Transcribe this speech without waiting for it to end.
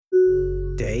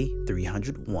Day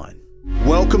 301.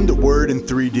 Welcome to Word in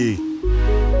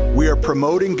 3D. We are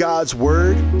promoting God's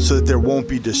Word so that there won't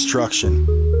be destruction.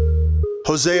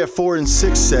 Hosea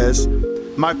 4:6 says,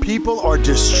 "My people are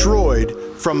destroyed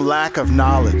from lack of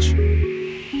knowledge.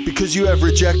 Because you have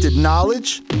rejected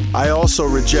knowledge, I also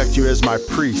reject you as my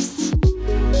priests.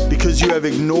 Because you have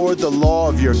ignored the law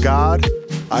of your God,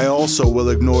 I also will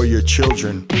ignore your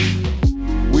children."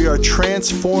 We are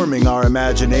transforming our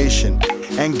imagination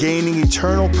and gaining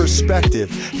eternal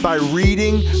perspective by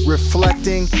reading,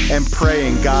 reflecting, and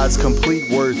praying God's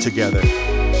complete word together.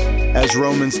 As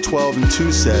Romans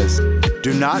 12:2 says,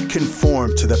 "Do not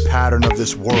conform to the pattern of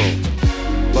this world,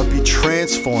 but be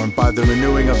transformed by the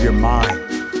renewing of your mind.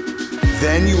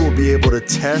 Then you will be able to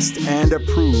test and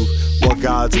approve what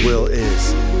God's will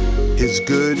is, His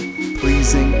good,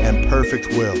 pleasing, and perfect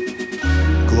will."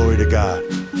 Glory to God.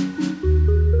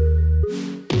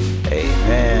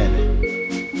 Amen.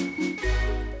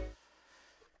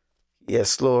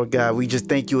 Yes, Lord God, we just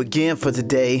thank you again for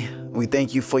today. We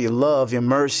thank you for your love, your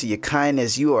mercy, your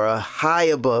kindness. You are high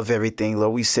above everything,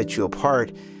 Lord. We set you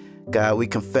apart. God, we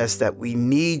confess that we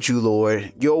need you,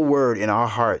 Lord, your word in our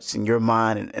hearts, in your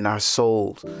mind, and in our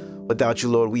souls. Without you,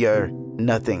 Lord, we are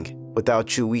nothing.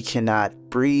 Without you, we cannot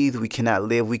breathe, we cannot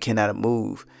live, we cannot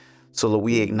move. So, Lord,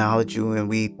 we acknowledge you and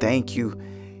we thank you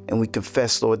and we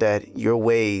confess, Lord, that your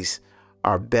ways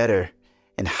are better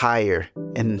and higher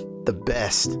and the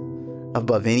best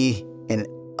above any and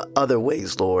other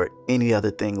ways, Lord, any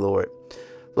other thing, Lord.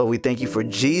 Lord, we thank you for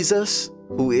Jesus,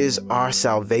 who is our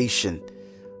salvation.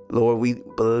 Lord, we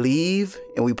believe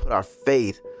and we put our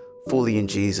faith fully in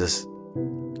Jesus.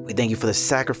 We thank you for the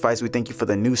sacrifice. We thank you for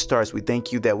the new starts. We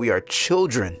thank you that we are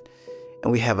children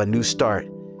and we have a new start.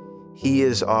 He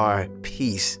is our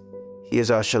peace. He is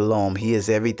our shalom. He is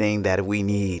everything that we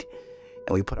need.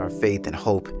 And we put our faith and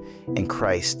hope in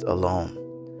Christ alone.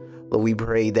 Lord, we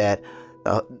pray that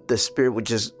the Spirit would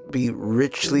just be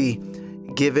richly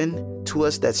given to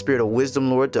us, that spirit of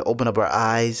wisdom, Lord, to open up our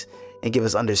eyes and give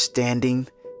us understanding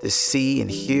to see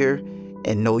and hear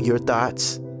and know your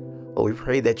thoughts. Lord, we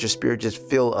pray that your Spirit just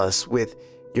fill us with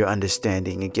your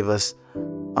understanding and give us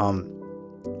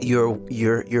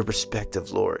your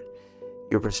perspective, Lord,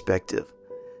 your perspective.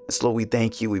 And so, Lord, we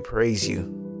thank you, we praise you,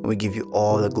 and we give you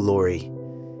all the glory.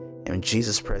 In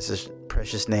Jesus' precious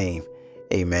name,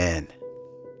 amen.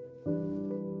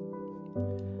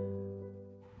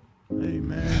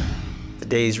 Amen.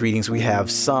 Today's readings, we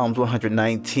have Psalms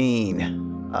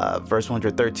 119, verse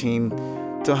 113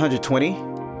 to 120.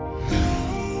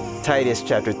 Titus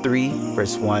chapter 3,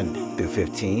 verse 1 through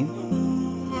 15.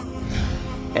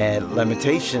 And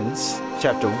Lamentations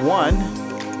chapter 1,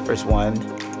 verse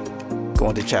 1,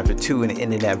 going to chapter 2 and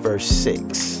ending at verse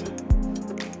 6.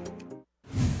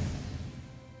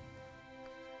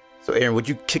 So Aaron, would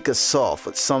you kick us off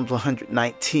with Psalms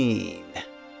 119?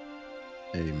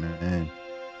 Amen.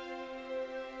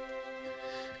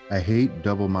 I hate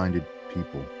double-minded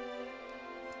people,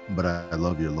 but I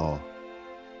love your law.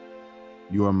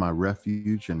 You are my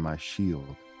refuge and my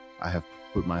shield. I have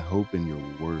put my hope in your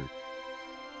word.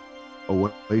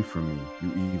 Away from me,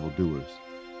 you evildoers,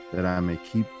 that I may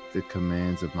keep the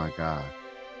commands of my God.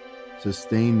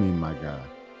 Sustain me, my God,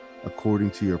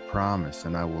 according to your promise,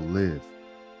 and I will live.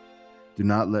 Do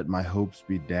not let my hopes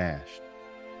be dashed.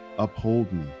 Uphold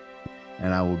me,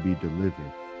 and I will be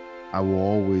delivered. I will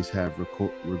always have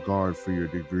regard for your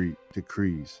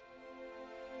decrees.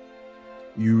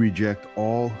 You reject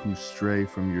all who stray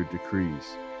from your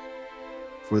decrees,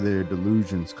 for their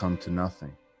delusions come to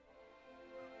nothing.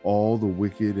 All the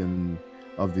wicked and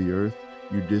of the earth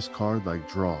you discard like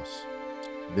dross.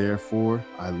 Therefore,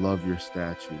 I love your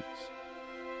statutes.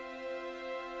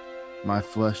 My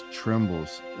flesh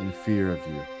trembles in fear of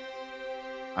you.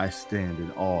 I stand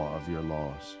in awe of your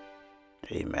laws.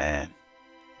 Amen.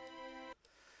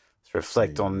 Let's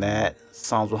reflect on that.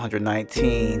 Psalms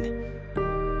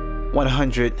 119,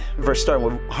 100, starting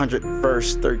with 100,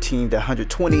 verse 13 to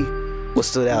 120. What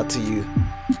stood out to you?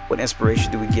 What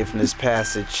inspiration do we get from this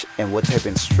passage? And what type of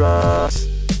instructions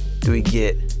do we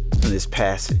get from this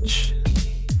passage?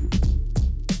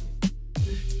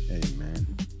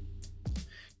 Amen.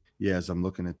 Yeah, as I'm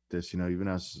looking at this, even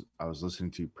as I was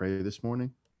listening to you pray this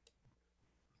morning,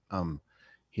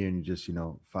 hearing you just,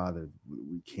 Father,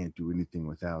 we can't do anything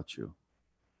without you.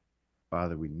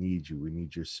 Father, we need you. We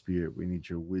need your spirit. We need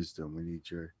your wisdom. We need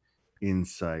your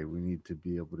insight. We need to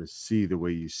be able to see the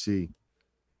way you see.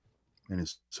 And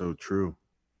it's so true.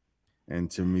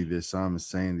 And to me, this psalm is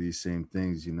saying these same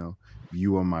things,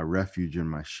 you are my refuge and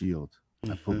my shield.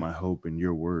 I put my hope in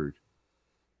your word.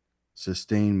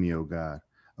 Sustain me, O God,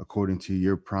 according to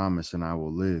your promise, and I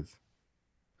will live.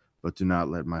 but do not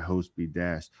let my host be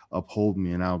dashed. Uphold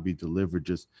me and I'll be delivered.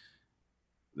 Just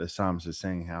the psalmist is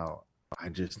saying how I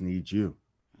just need you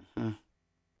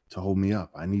to hold me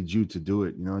up. I need you to do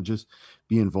it. Just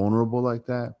being vulnerable like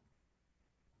that,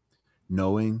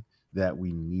 knowing that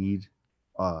we need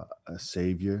a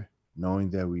savior,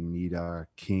 knowing that we need our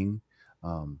king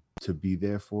to be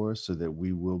there for us so that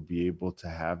we will be able to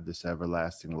have this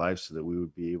everlasting life, so that we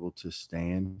would be able to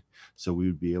stand, so we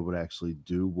would be able to actually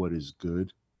do what is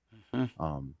good.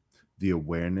 The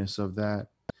awareness of that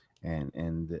and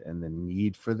the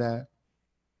need for that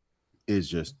is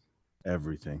just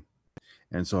everything.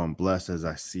 And so I'm blessed as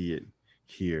I see it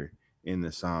here in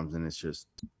the Psalms, and it's just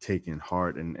taking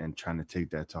heart and trying to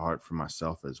take that to heart for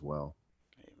myself as well.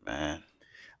 Amen.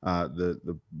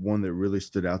 The one that really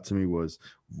stood out to me was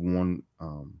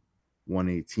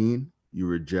 118. You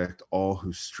reject all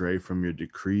who stray from your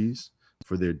decrees,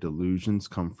 for their delusions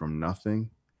come from nothing.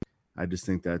 I just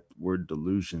think that word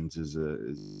delusions is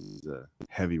a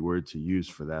heavy word to use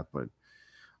for that, but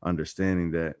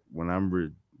understanding that when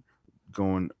I'm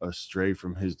going astray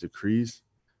from his decrees,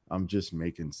 I'm just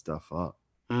making stuff up.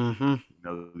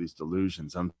 These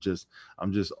delusions. I'm just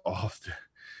off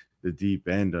the deep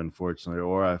end, unfortunately,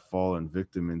 or I've fallen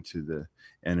victim into the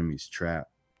enemy's trap.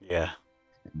 Yeah.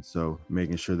 And so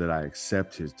making sure that I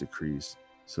accept his decrees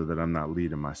so that I'm not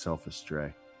leading myself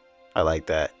astray. I like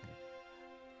that.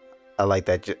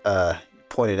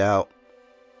 Pointed out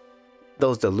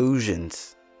those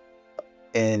delusions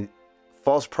and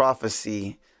false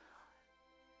prophecy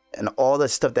and all that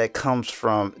stuff that comes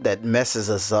from that messes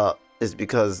us up is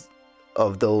because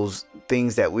of those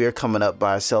things that we're coming up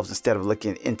by ourselves instead of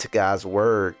looking into God's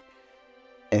word.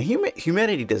 And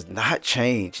humanity does not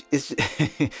change. It's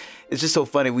it's just so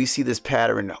funny. We see this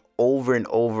pattern over and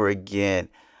over again,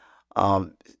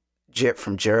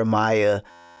 from Jeremiah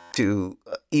to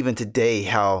even today,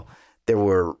 how there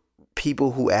were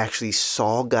people who actually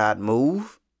saw God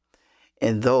move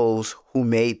and those who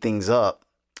made things up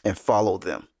and followed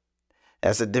them.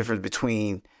 That's the difference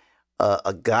between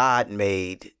a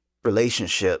God-made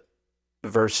relationship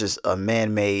versus a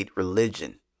man-made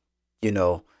religion.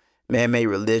 Man-made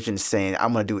religion is saying,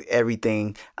 I'm going to do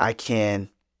everything I can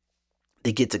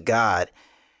to get to God.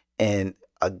 And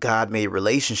a God-made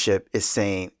relationship is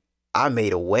saying, I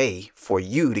made a way for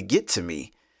you to get to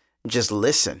me. Just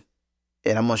listen.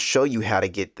 And I'm going to show you how to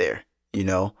get there,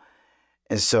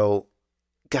 And so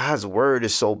God's word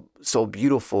is so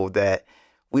beautiful that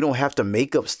we don't have to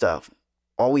make up stuff.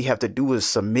 All we have to do is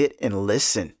submit and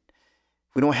listen.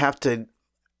 We don't have to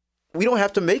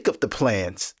make up the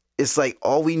plans. It's like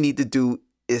all we need to do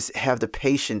is have the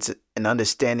patience and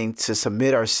understanding to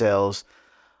submit ourselves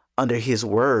under his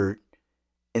word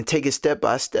and take it step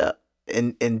by step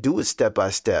and do it step by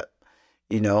step,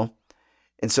 And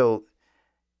so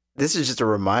this is just a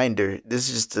reminder. This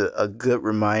is just a good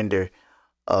reminder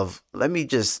of let me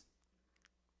just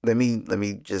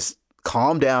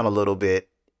calm down a little bit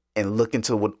and look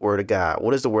into what word of God.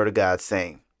 What is the word of God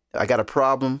saying? I got a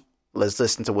problem. Let's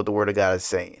listen to what the word of God is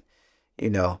saying.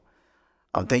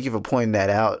 Thank you for pointing that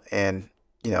out, and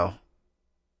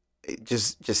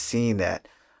just seeing that.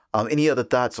 Any other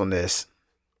thoughts on this?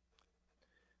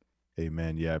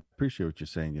 Amen. Yeah, I appreciate what you're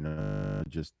saying.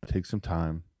 Just take some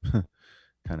time,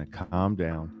 kind of calm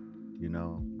down.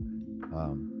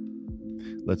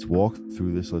 Let's walk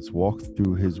through this. Let's walk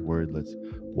through his word. Let's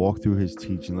walk through his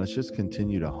teaching. Let's just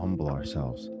continue to humble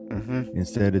ourselves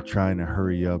instead of trying to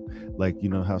hurry up. Like,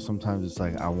 how sometimes it's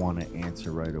like, I want to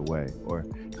answer right away. Or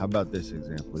how about this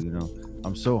example?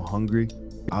 I'm so hungry,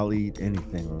 I'll eat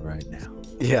anything right now.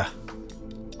 Yeah.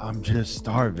 I'm just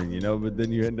starving, but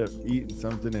then you end up eating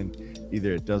something and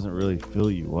either it doesn't really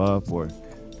fill you up or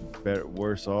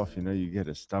worse off, you get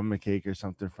a stomach ache or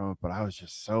something from it. But I was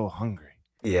just so hungry.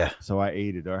 Yeah. So I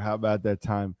ate it. Or how about that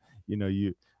time,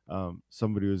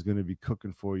 somebody was going to be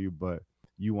cooking for you, but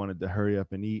you wanted to hurry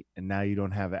up and eat, and now you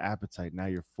don't have an appetite. Now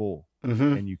you're full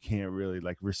and you can't really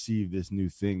receive this new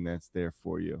thing that's there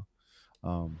for you.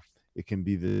 It can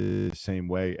be the same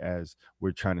way as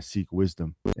we're trying to seek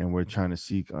wisdom and we're trying to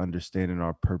seek understanding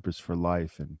our purpose for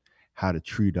life and how to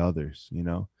treat others.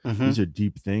 These are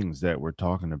deep things that we're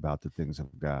talking about, the things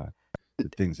of God, the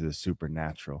things of the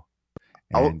supernatural.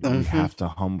 And we have to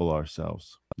humble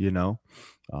ourselves,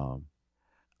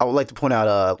 I would like to point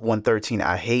out 113.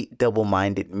 I hate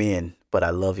double-minded men, but I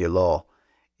love your law.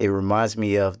 It reminds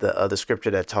me of the other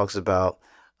scripture that talks about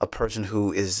a person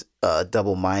who is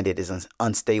double-minded is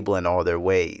unstable in all their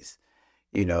ways.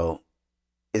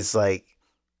 It's like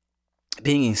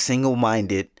being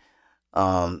single-minded,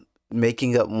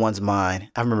 making up one's mind.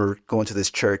 I remember going to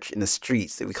this church in the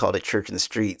streets. We called it church in the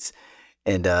streets.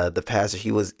 And the pastor, he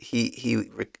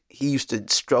used to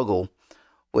struggle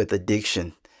with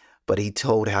addiction, but he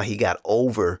told how he got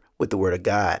over with the word of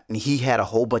God. And he had a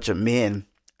whole bunch of men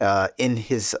in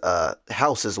his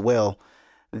house as well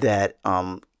that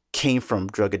came from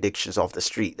drug addictions off the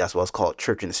street. That's why it's called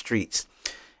Church in the Streets.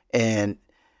 And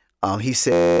he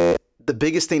said the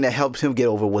biggest thing that helped him get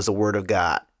over was the word of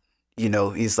God. You know,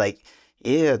 he's like,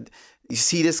 yeah, you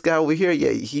see this guy over here?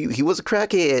 Yeah, he was a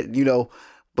crackhead, you know,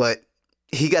 but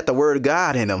he got the word of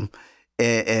God in him.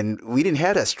 And we didn't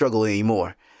have that struggle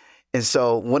anymore. And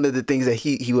so one of the things that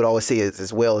he would always say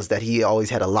as well is that he always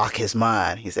had to lock his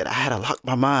mind. He said, I had to lock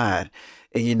my mind.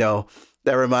 And, you know,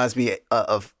 that reminds me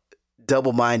of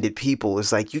double-minded people.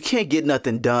 It's like you can't get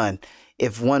nothing done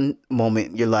if one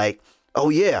moment you're like, oh,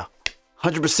 yeah,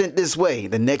 100% this way.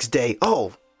 The next day,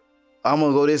 oh, I'm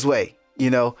going to go this way, you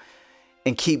know,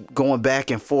 and keep going back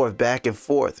and forth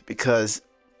because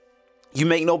you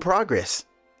make no progress.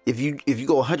 If you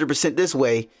go 100% this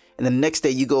way, and the next day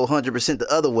you go 100%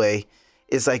 the other way,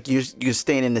 it's like you're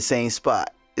staying in the same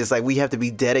spot. It's like we have to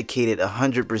be dedicated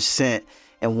 100%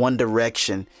 in one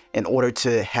direction in order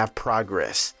to have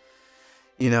progress,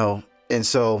 you know. And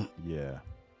so, yeah,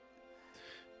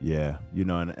 you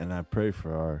know, and I pray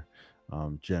for our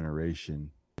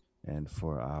generation and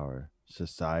for our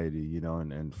society, you know,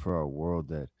 and for our world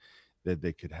that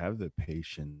they could have the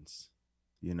patience,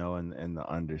 you know, and the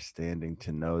understanding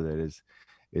to know that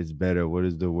it's better. What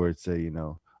does the word say? You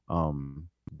know,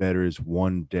 better is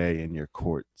one day in your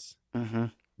courts than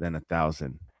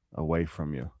 1,000 away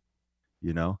from you,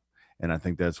 you know? And I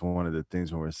think that's one of the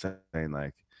things when we're saying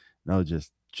like, no,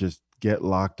 just get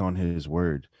locked on his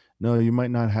word. No, you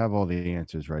might not have all the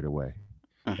answers right away.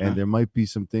 And there might be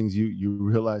some things you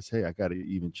realize, hey, I got to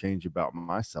even change about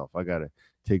myself. I got to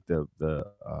take the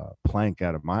plank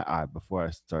out of my eye before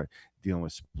I start dealing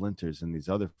with splinters in these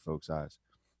other folks' eyes.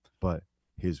 But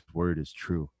his word is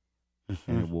true,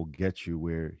 and it will get you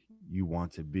where you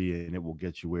want to be, and it will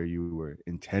get you where you were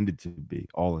intended to be,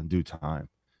 all in due time.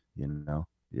 You know?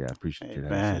 Yeah, I appreciate you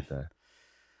having said that.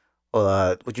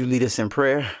 Well, would you lead us in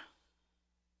prayer?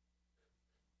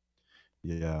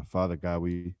 Yeah, Father God,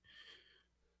 we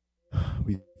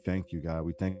thank you, God.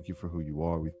 We thank you for who you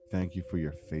are. We thank you for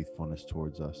your faithfulness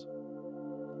towards us.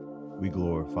 We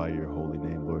glorify your holy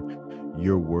name, Lord.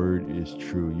 Your word is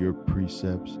true. Your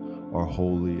precepts are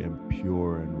holy and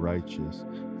pure and righteous.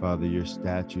 Father, your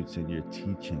statutes and your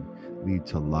teaching lead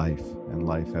to life and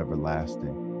life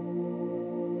everlasting.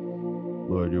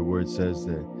 Lord, your word says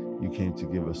that you came to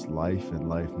give us life and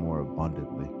life more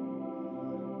abundantly.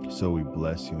 So we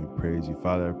bless you and praise you.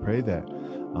 Father, I pray that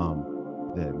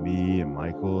that me and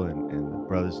Michael and the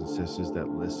brothers and sisters that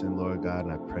listen, Lord God,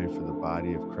 and I pray for the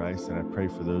body of Christ, and I pray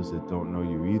for those that don't know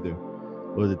you either,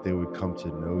 Lord, that they would come to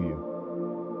know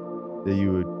you, that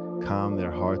you would calm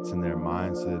their hearts and their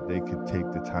minds so that they could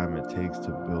take the time it takes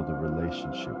to build a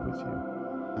relationship with you.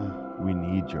 We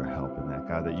need your help in that,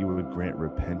 God, that you would grant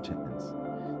repentance,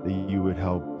 that you would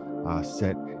help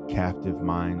set captive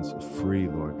minds free,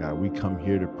 Lord God. We come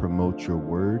here to promote your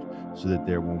word so that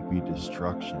there won't be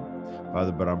destruction,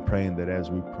 Father, but I'm praying that as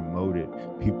we promote it,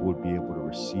 people would be able to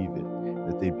receive it,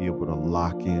 that they'd be able to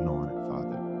lock in on it,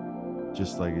 Father,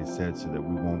 just like it said, so that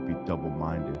we won't be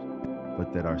double-minded,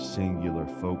 but that our singular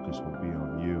focus will be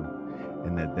on you,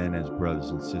 and that then as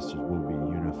brothers and sisters, we'll be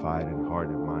unified in heart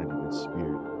and mind and in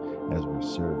spirit as we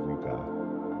serve you, God,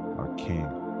 our King,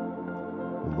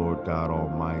 the Lord God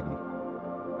Almighty,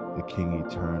 the King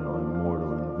eternal,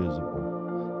 immortal, invisible.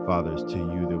 Father, it's to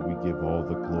you that we give all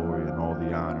the glory and all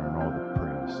the honor and all the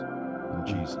praise. In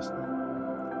Jesus'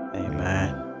 name.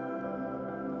 Amen.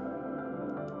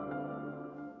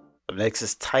 Up next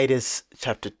is Titus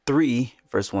chapter 3,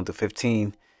 verse 1 to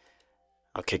 15.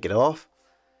 I'll kick it off.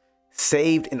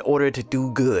 Saved in order to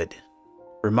do good.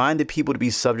 Remind the people to be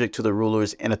subject to the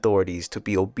rulers and authorities, to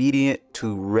be obedient,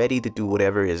 to ready to do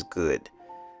whatever is good,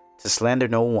 to slander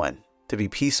no one, to be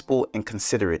peaceable and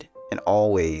considerate in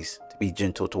all ways, to be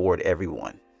gentle toward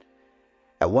everyone.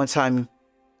 At one time,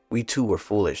 we too were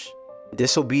foolish,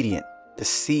 disobedient,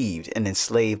 deceived, and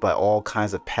enslaved by all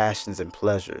kinds of passions and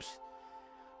pleasures.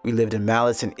 We lived in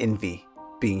malice and envy,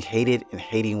 being hated and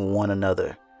hating one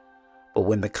another. But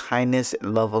when the kindness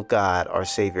and love of God, our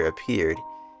Savior, appeared,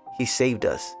 he saved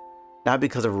us, not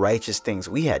because of righteous things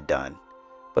we had done,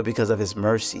 but because of his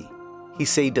mercy. He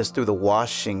saved us through the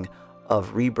washing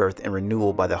of rebirth and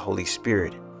renewal by the Holy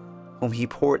Spirit, whom he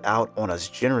poured out on us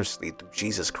generously through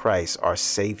Jesus Christ, our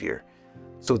Savior,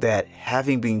 so that,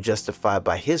 having been justified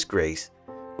by his grace,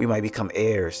 we might become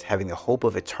heirs, having the hope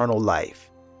of eternal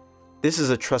life. This is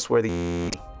a trustworthy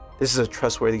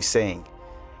saying,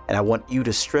 And I want you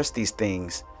to stress these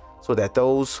things so that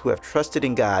those who have trusted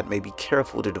in God may be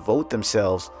careful to devote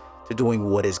themselves to doing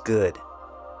what is good.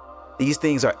 These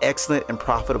things are excellent and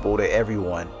profitable to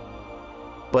everyone.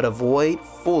 But avoid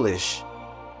foolish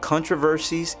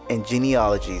controversies and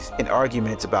genealogies and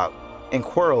arguments about and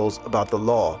quarrels about the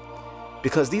law,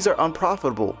 because these are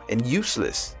unprofitable and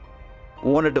useless.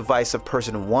 Warn a divisive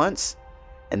person once,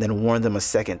 and then warn them a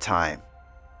second time.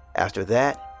 After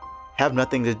that, have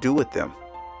nothing to do with them.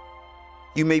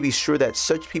 You may be sure that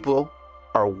such people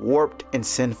are warped and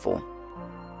sinful.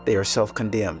 They are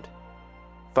self-condemned.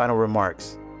 Final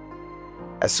remarks.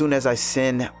 As soon as I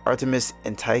send Artemas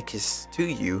and Tychus to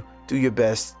you, do your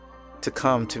best to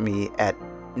come to me at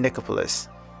Nicopolis,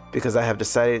 because I have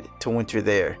decided to winter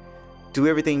there. Do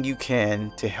everything you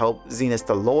can to help Zenas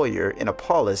the lawyer and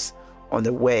Apollos on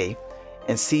their way,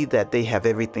 and see that they have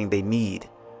everything they need.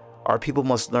 Our people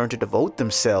must learn to devote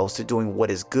themselves to doing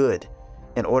what is good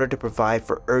in order to provide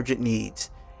for urgent needs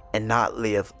and not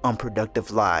live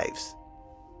unproductive lives.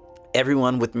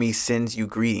 Everyone with me sends you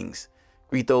greetings.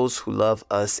 Greet those who love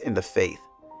us in the faith.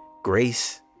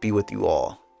 Grace be with you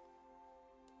all.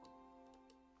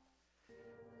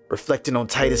 Reflecting on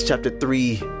Titus chapter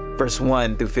 3, verse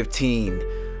 1 through 15.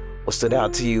 What stood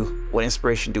out to you? What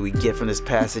inspiration do we get from this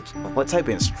passage? What type of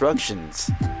instructions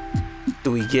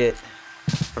do we get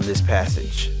from this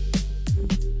passage?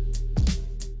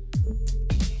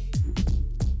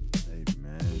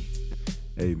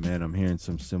 Amen. I'm hearing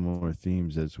some similar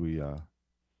themes as we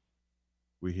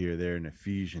hear there in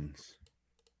Ephesians.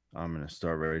 I'm going to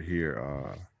start right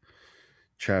here.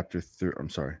 Chapter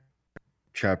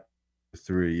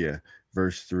 3,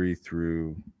 verse 3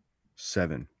 through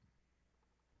 7.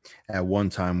 At one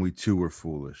time, we too were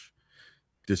foolish,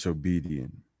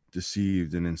 disobedient,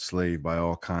 deceived, and enslaved by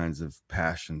all kinds of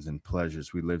passions and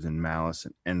pleasures. We lived in malice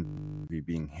and envy,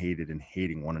 being hated and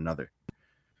hating one another.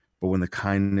 But when the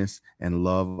kindness and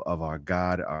love of our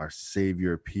God, our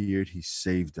Savior, appeared, he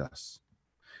saved us,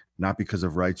 not because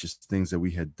of righteous things that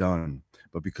we had done,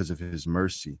 but because of his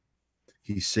mercy.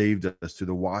 He saved us through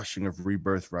the washing of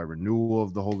rebirth by renewal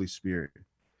of the Holy Spirit,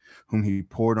 whom he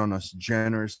poured on us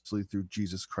generously through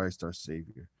Jesus Christ our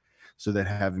Savior, so that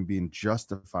having been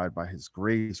justified by his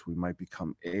grace, we might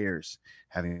become heirs,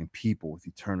 having people with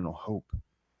eternal hope.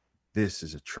 This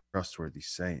is a trustworthy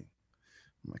saying.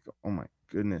 I'm like, oh my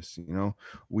goodness,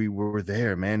 we were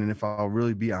there, man. And if I'll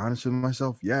really be honest with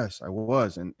myself, yes, I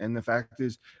was. And the fact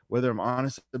is, whether I'm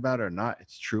honest about it or not,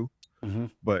 it's true. Mm-hmm.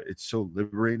 But it's so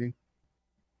liberating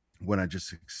when I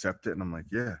just accept it. And I'm like,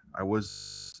 yeah, I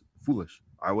was foolish.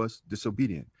 I was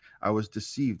disobedient. I was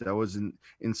deceived. I was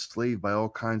enslaved by all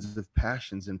kinds of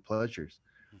passions and pleasures.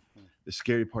 Mm-hmm. The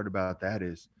scary part about that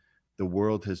is the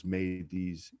world has made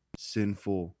these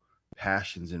sinful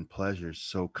passions and pleasures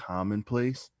so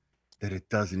commonplace that it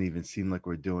doesn't even seem like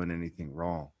we're doing anything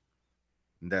wrong.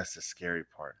 And that's the scary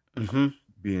part. Mm-hmm.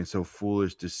 Being so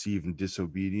foolish, deceived, and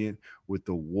disobedient with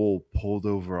the wool pulled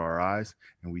over our eyes,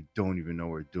 and we don't even know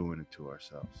we're doing it to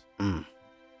ourselves.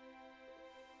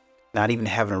 Not even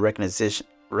having a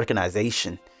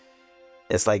recognition.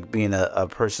 It's like being a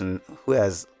person who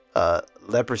has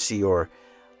leprosy or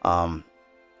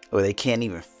they can't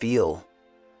even feel.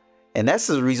 And that's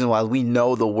the reason why we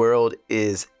know the world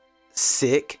is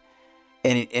sick,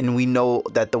 and we know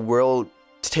that the world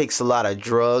takes a lot of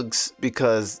drugs,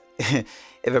 because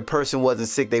if a person wasn't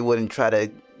sick, they wouldn't try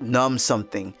to numb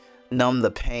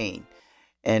the pain.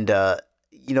 And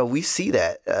we see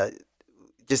that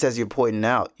just as you're pointing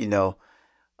out,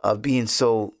 being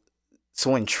so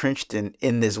entrenched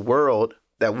in this world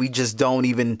that we just don't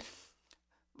even,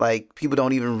 people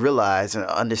don't even realize and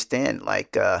understand,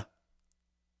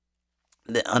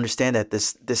 understand that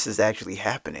this is actually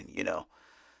happening,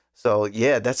 So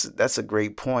yeah, that's a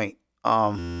great point.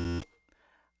 I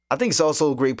think it's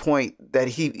also a great point that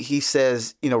he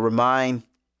says, remind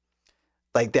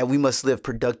that we must live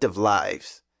productive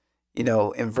lives,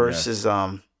 in verses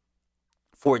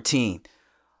 14.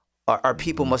 Our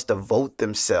people must devote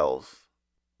themselves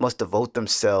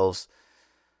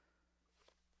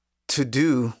to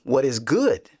do what is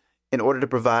good in order to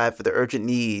provide for the urgent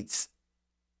needs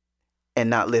and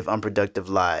not live unproductive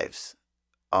lives.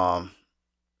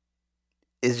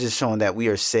 It's just showing that we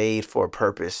are saved for a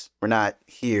purpose. We're not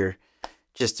here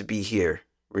just to be here.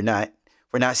 We're not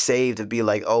saved to be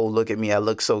like, oh, look at me, I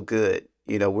look so good.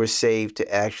 We're saved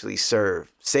to actually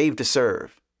serve. Saved to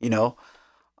serve.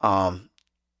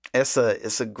 It's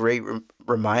a great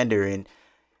reminder, and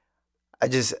I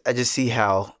just see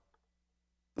how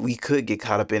we could get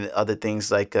caught up in other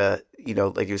things like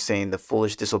like you're saying, the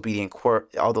foolish, disobedient,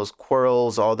 all those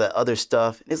quarrels, all that other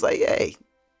stuff. It's like, hey,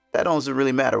 That doesn't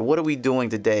really matter. What are we doing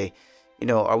today?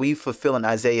 Are we fulfilling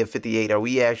Isaiah 58? Are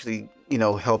we actually,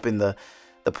 helping the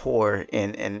poor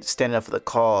and standing up for the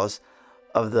cause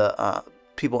of the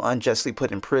people unjustly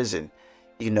put in prison?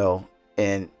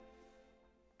 And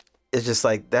it's just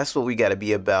like that's what we got to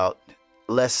be about.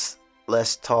 Less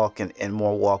talk and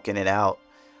more walking it out.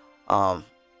 Um,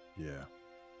 Yeah.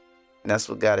 and that's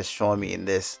what God is showing me in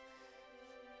this.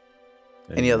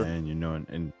 Any other? Amen.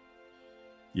 And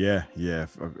yeah,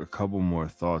 a couple more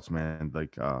thoughts, man.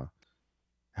 Like,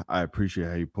 I appreciate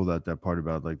how you pulled out that part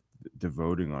about like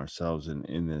devoting ourselves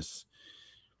in this.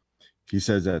 He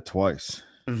says that twice,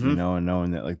 Mm-hmm. and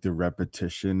knowing that like the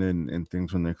repetition and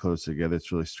things when they're close together,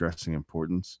 it's really stressing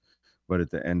importance. But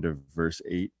at the end of verse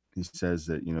 8, he says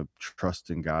that, trust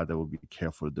in God, that will be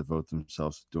careful to devote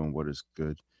themselves to doing what is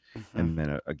good. Mm-hmm. And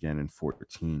then again in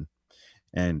 14.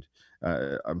 And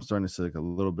I'm starting to see like a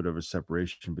little bit of a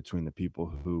separation between the people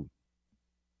who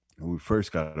we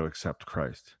first got to accept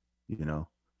Christ,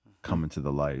 come into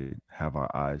the light, have our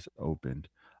eyes opened,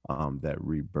 that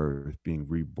rebirth, being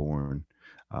reborn,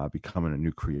 becoming a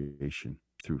new creation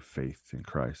through faith in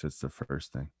Christ. That's the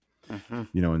first thing,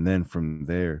 Mm-hmm. and then from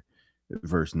there,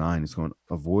 verse 9 is going,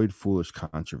 avoid foolish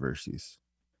controversies.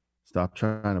 Stop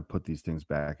trying to put these things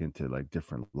back into like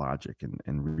different logic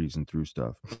and reason through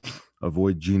stuff.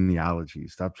 Avoid genealogy.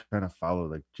 Stop trying to follow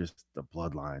like just the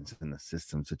bloodlines and the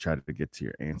systems to try to get to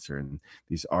your answer. And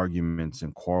these arguments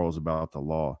and quarrels about the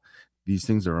law, these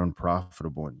things are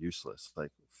unprofitable and useless.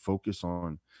 Like focus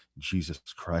on Jesus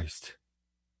Christ,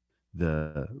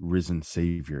 the risen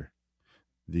Savior,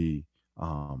 the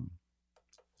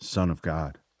Son of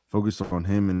God. Focus on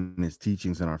him and his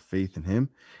teachings and our faith in him,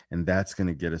 and that's going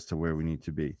to get us to where we need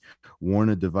to be. Warn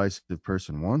a divisive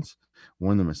person once,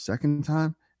 warn them a second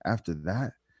time. After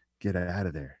that, get out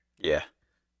of there. Yeah.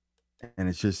 And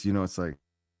it's just, it's like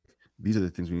these are the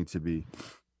things we need to be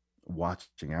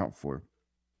watching out for.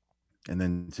 And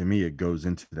then to me, it goes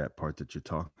into that part that you're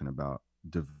talking about.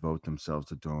 Devote themselves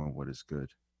to doing what is good,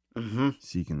 Mm-hmm.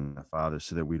 seeking the Father,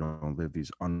 so that we don't live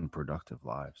these unproductive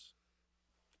lives.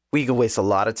 We can waste a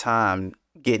lot of time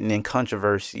getting in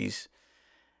controversies,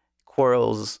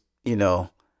 quarrels.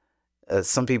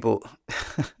 Some people.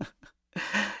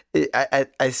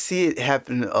 I see it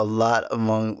happen a lot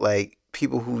among like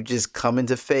people who just come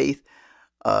into faith.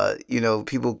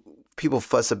 People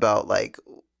fuss about like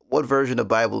what version of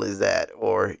Bible is that,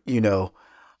 or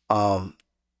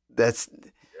that's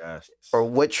Yes. or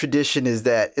what tradition is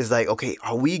that? Is like, okay,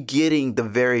 are we getting the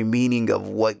very meaning of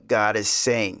what God is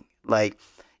saying? Like,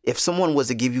 if someone was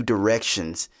to give you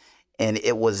directions and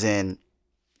it was in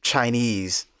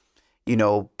Chinese,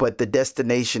 but the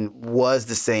destination was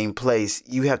the same place,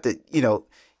 you have to,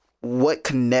 what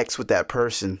connects with that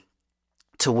person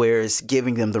to where it's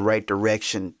giving them the right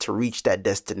direction to reach that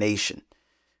destination,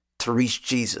 to reach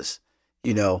Jesus,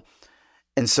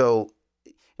 And so,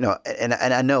 and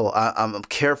I know I'm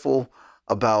careful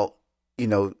about,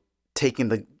 taking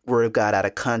the word of God out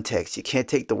of context. You can't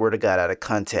take the word of God out of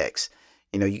context.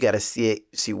 You got to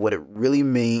see what it really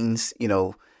means,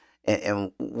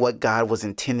 and what God was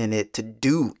intending it to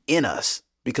do in us,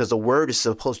 because the word is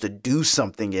supposed to do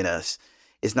something in us.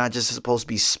 It's not just supposed to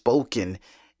be spoken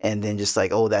and then just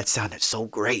like, oh, that sounded so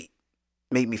great.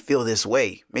 Made me feel this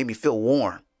way, made me feel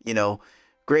warm,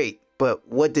 great. But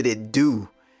what did it do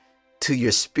to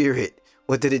your spirit?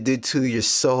 What did it do to your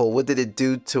soul? What did it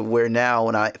do to where now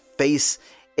when I face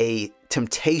a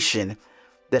temptation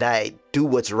that I do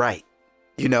what's right?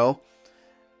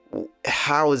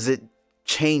 How is it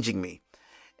changing me?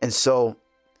 And so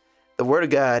the word of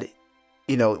God,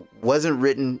 wasn't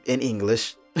written in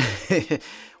English,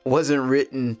 wasn't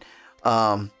written,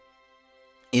 the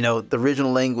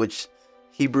original language,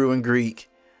 Hebrew and Greek.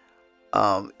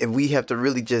 And we have to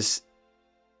really just,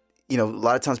 a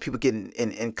lot of times people get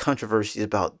in controversies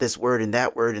about this word and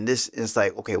that word and this. And it's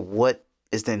like, okay, what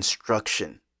is the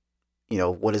instruction?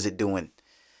 What is it doing?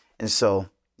 And so,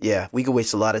 yeah, we could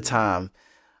waste a lot of time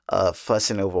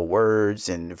fussing over words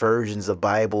and versions of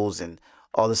Bibles and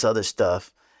all this other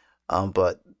stuff.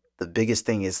 But the biggest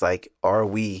thing is like, are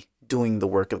we doing the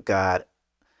work of God?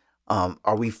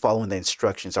 Are we following the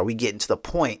instructions? Are we getting to the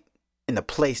point in the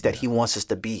place that he wants us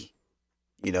to be?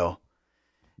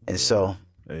 And so.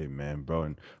 Amen, bro.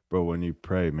 And bro, when you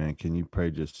pray, man, can you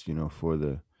pray just, for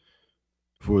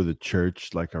the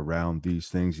church, like around these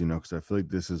things, because I feel like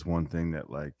this is one thing that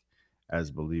like as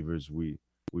believers we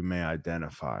may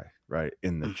identify right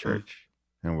in the church,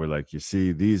 and we're like, you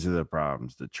see, these are the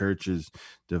problems. The church is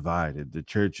divided, the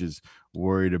church is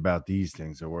worried about these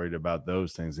things or worried about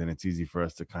those things, and it's easy for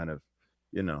us to kind of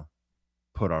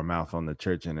put our mouth on the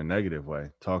church in a negative way,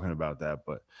 talking about that,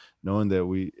 but knowing that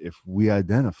if we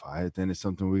identify it, then it's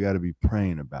something we got to be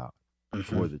praying about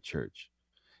for the church.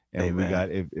 And Amen. we got,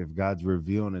 if God's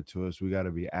revealing it to us, we got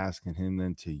to be asking him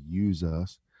then to use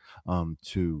us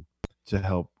to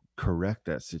help correct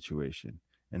that situation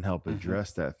and help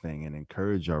address that thing and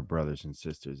encourage our brothers and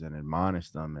sisters and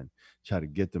admonish them and try to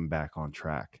get them back on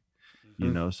track.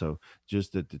 You know, so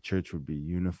just that the church would be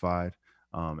unified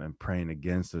and praying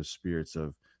against those spirits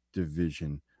of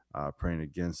division, praying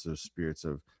against those spirits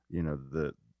of, you know,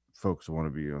 the folks who want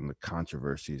to be on the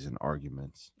controversies and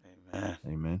arguments. Amen.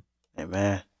 Amen.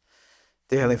 Amen.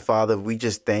 Dear Heavenly Father, we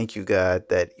just thank you, God,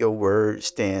 that your word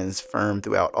stands firm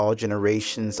throughout all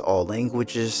generations, all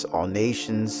languages, all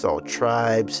nations, all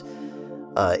tribes.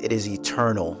 It is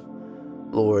eternal.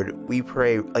 Lord, we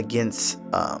pray against,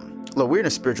 Lord, we're in a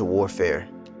spiritual warfare.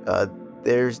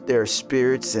 There are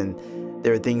spirits and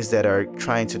there are things that are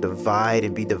trying to divide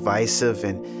and be divisive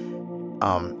and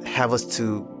have us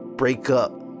to break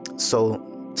up.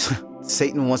 So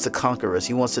Satan wants to conquer us.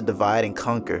 He wants to divide and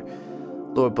conquer.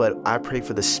 Lord, but I pray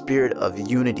for the spirit of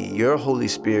unity, your Holy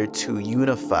Spirit, to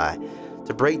unify,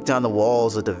 to break down the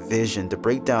walls of division, to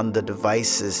break down the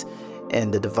devices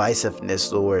and the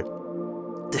divisiveness, Lord,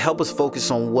 to help us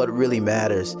focus on what really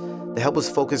matters, to help us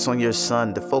focus on your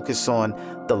Son, to focus on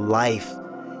the life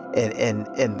and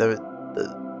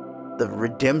the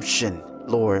redemption,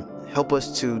 Lord. Help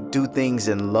us to do things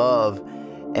in love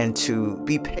and to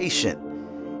be patient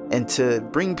and to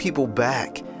bring people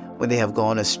back when they have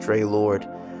gone astray, Lord.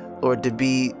 Lord, to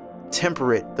be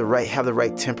temperate, have the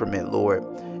right temperament, Lord,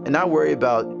 and not worry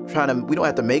about we don't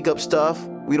have to make up stuff.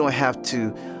 We don't have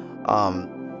to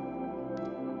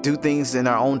do things in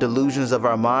our own delusions of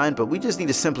our mind, but we just need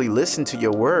to simply listen to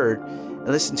your word and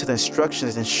listen to the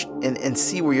instructions and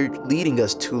see where you're leading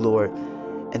us to, Lord,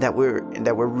 and that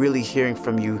we're really hearing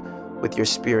from you with your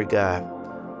spirit, God.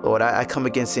 Lord, I come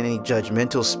against any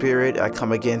judgmental spirit. I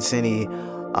come against any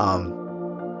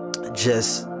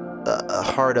just a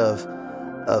heart of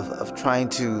trying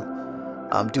to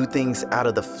do things out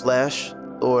of the flesh.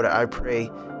 Lord, I pray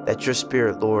that your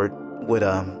spirit, Lord, would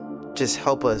just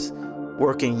help us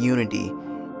work in unity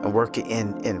and work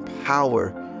in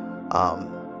power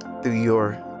through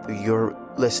your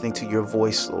listening to your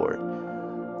voice, Lord.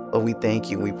 Lord, we thank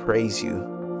you. We praise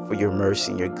you for your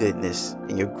mercy and your goodness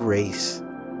and your grace.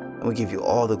 And we give you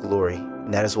all the glory.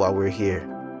 And that is why we're here.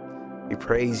 We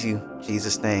praise you in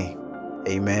Jesus' name.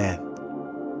 Amen.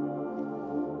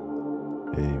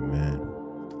 Amen.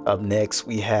 Up next,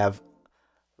 we have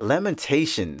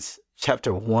Lamentations,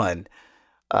 chapter 1,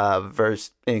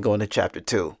 verse, and going to chapter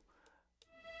 2.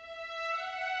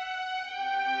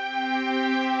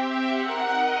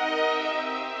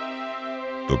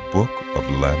 The Book of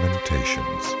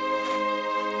Lamentations.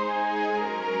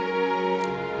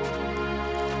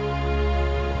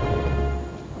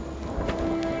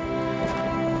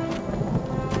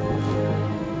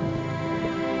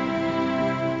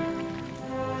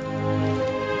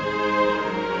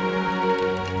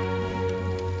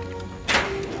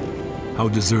 How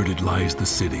deserted lies the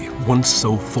city, once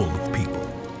so full of people.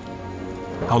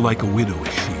 How like a widow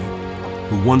is she,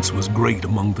 who once was great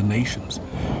among the nations.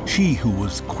 She who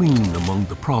was queen among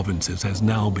the provinces has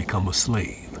now become a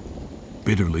slave.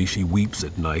 Bitterly she weeps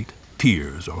at night,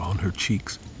 tears are on her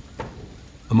cheeks.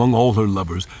 Among all her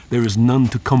lovers there is none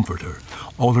to comfort her.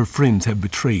 All her friends have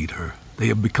betrayed her, they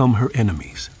have become her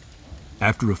enemies.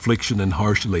 After affliction and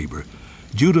harsh labor,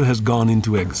 Judah has gone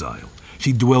into exile.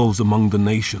 She dwells among the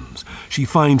nations. She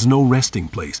finds no resting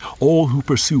place. All who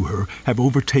pursue her have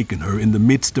overtaken her in the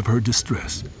midst of her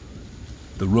distress.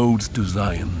 The roads to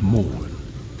Zion mourn,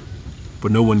 for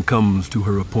no one comes to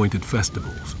her appointed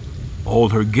festivals. All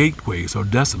her gateways are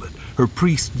desolate. Her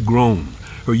priests groan.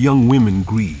 Her young women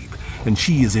grieve, and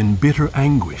she is in bitter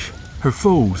anguish. Her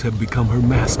foes have become her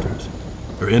masters.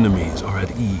 Her enemies are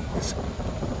at ease.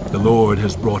 The Lord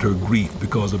has brought her grief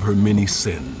because of her many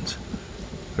sins.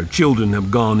 Her children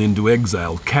have gone into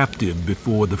exile, captive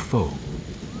before the foe.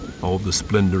 All the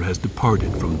splendor has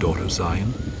departed from daughter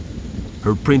Zion.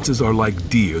 Her princes are like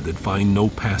deer that find no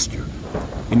pasture.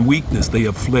 In weakness they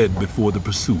have fled before the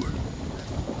pursuer.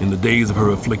 In the days of her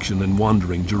affliction and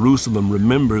wandering, Jerusalem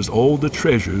remembers all the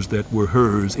treasures that were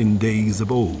hers in days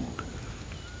of old.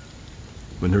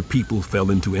 When her people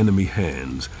fell into enemy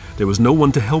hands, there was no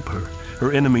one to help her.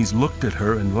 Her enemies looked at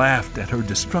her and laughed at her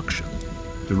destruction.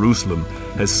 Jerusalem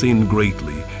has sinned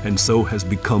greatly, and so has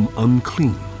become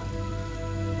unclean.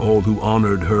 All who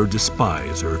honored her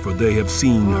despise her, for they have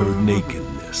seen her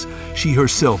nakedness. She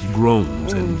herself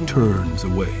groans and turns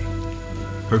away.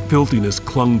 Her filthiness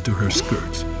clung to her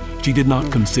skirts. She did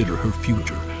not consider her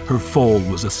future. Her fall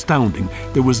was astounding.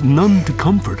 There was none to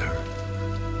comfort her.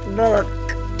 Look,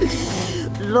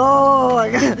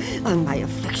 Lord, on my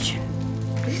affliction,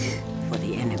 for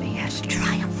the enemy has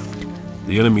triumphed.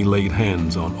 The enemy laid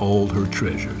hands on all her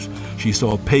treasures. She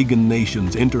saw pagan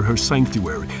nations enter her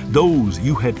sanctuary, those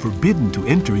you had forbidden to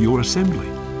enter your assembly.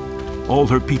 All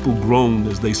her people groaned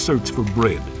as they searched for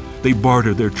bread. They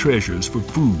bartered their treasures for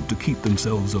food to keep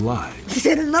themselves alive.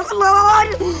 Look,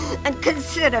 Lord, and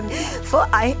consider me, for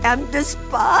I am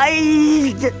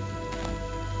despised.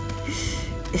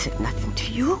 Is it nothing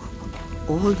to you?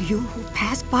 All you who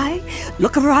pass by,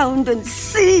 look around and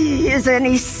see, is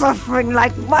any suffering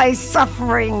like my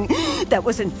suffering that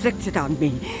was inflicted on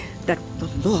me, that the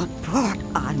Lord brought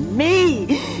on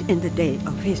me in the day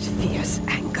of his fierce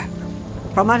anger.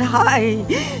 From on high,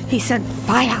 he sent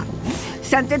fire,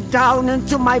 sent it down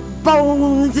into my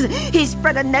bones. He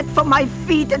spread a net for my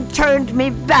feet and turned me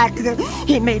back.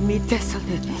 He made me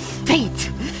desolate,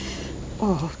 faint,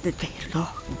 all the day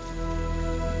long.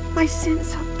 My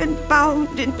sins have been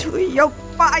bound into a yoke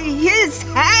by his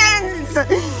hands.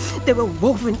 They were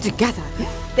woven together.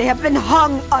 They have been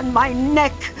hung on my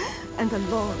neck. And the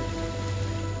Lord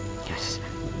has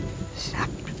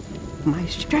sapped my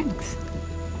strength.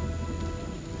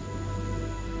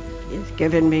 He has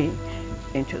given me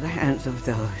into the hands of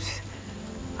those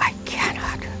I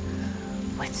cannot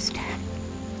withstand.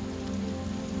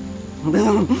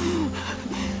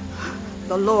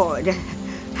 The Lord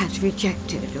has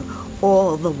rejected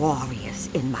all the warriors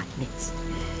in my midst.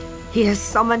 He has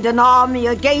summoned an army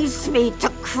against me to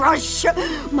crush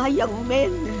my young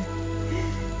men.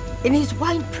 In his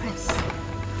winepress,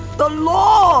 the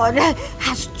Lord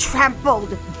has trampled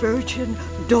virgin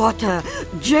daughter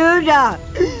Judah.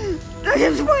 That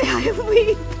is why I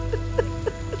weep.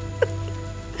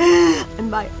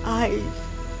 And my eyes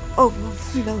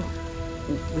overflow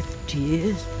with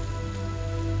tears.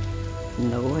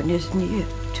 No one is near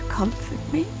to comfort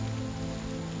me.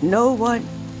 No one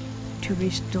to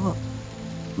restore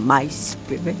my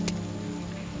spirit.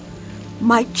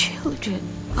 My children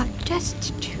are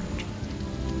destitute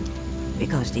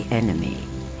because the enemy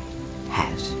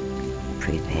has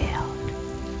prevailed.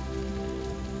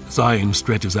 Zion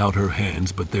stretches out her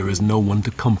hands, but there is no one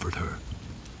to comfort her.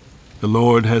 The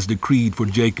Lord has decreed for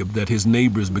Jacob that his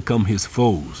neighbors become his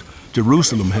foes.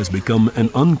 Jerusalem has become an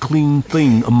unclean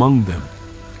thing among them.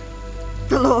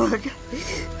 The Lord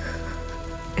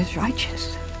is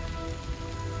righteous.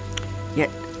 Yet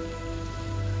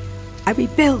I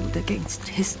rebelled against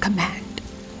his command.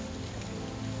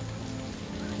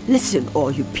 Listen,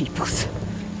 all you peoples.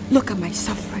 Look at my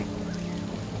suffering.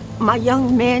 My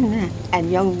young men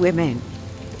and young women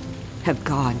have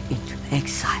gone into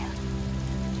exile.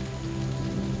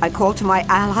 I called to my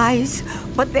allies,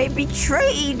 but they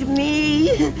betrayed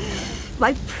me.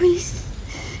 My priests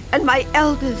and my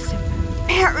elders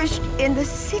perished in the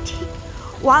city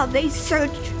while they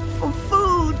searched for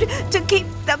food to keep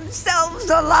themselves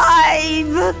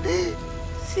alive.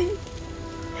 See,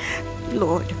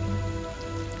 Lord,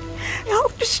 how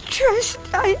distressed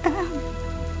I am.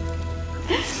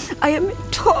 I am in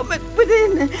torment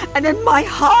within, and in my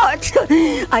heart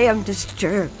I am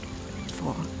disturbed,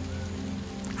 for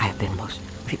I have been most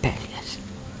rebellious.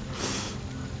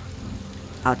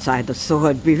 Outside the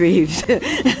sword bereaves,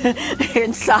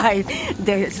 inside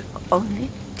there is only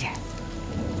death.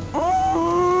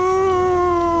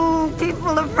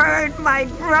 People have heard my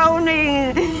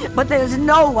groaning, but there's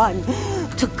no one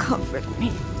to comfort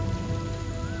me.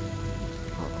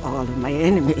 All of my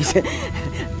enemies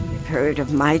have heard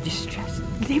of my distress.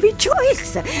 They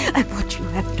rejoice at what you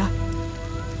have done.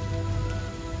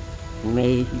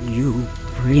 May you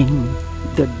bring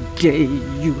the day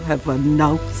you have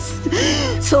announced,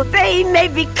 so they may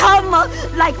become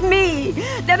like me,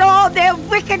 that all their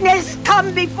wickedness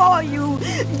come before you.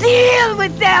 Deal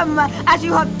with them as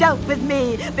you have dealt with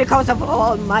me because of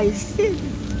all my sins.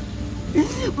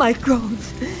 My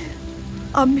groans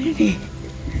are many,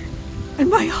 and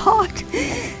my heart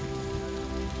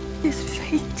is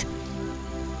faint.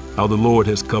 How the Lord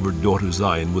has covered daughter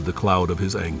Zion with the cloud of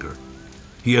his anger.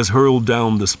 He has hurled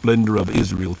down the splendor of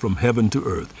Israel from heaven to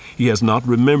earth. He has not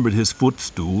remembered his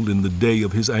footstool in the day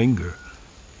of his anger.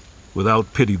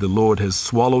 Without pity, the Lord has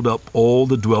swallowed up all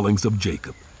the dwellings of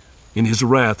Jacob. In his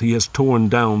wrath, he has torn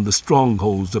down the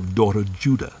strongholds of daughter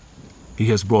Judah. He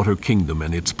has brought her kingdom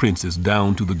and its princes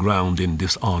down to the ground in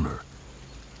dishonor.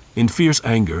 In fierce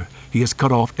anger, he has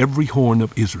cut off every horn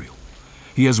of Israel.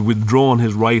 He has withdrawn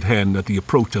his right hand at the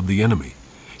approach of the enemy.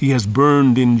 He has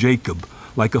burned in Jacob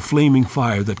like a flaming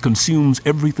fire that consumes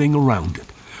everything around it.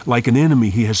 Like an enemy,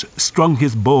 he has strung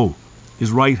his bow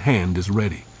His right hand is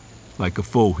ready. Like a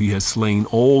foe, he has slain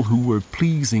all who were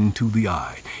pleasing to the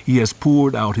eye. He has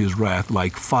poured out his wrath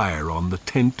like fire on the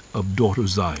tent of daughter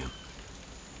Zion.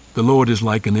 The Lord is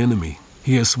like an enemy.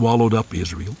 He has swallowed up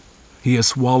Israel. He has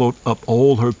swallowed up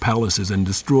all her palaces and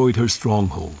destroyed her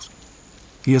strongholds.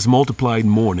 He has multiplied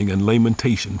mourning and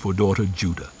lamentation for daughter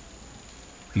Judah.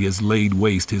 He has laid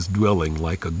waste his dwelling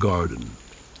like a garden.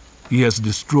 He has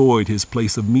destroyed his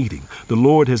place of meeting. The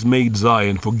Lord has made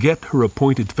Zion forget her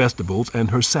appointed festivals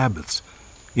and her Sabbaths.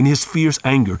 In his fierce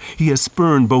anger, he has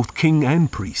spurned both king and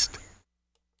priest.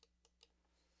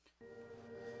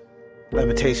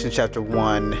 Lamentations chapter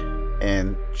 1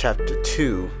 and chapter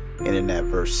 2, and in that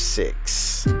verse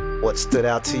 6. What stood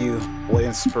out to you? What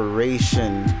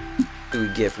inspiration do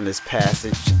we get from this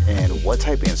passage? And what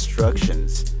type of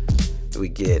instructions do we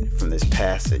get from this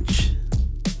passage?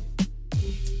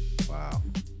 Wow.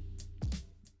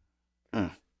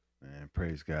 Man,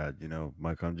 praise God. You know,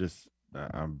 Mike,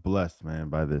 I'm blessed, man,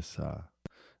 by this,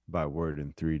 by Word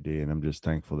in 3D. And I'm just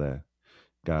thankful that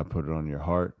God put it on your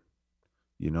heart,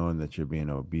 you know, and that you're being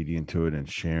obedient to it and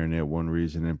sharing it. One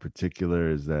reason in particular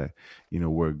is that, you know,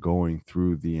 we're going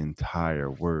through the entire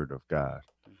Word of God.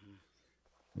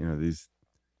 You know,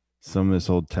 some of this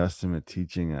Old Testament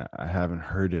teaching, I haven't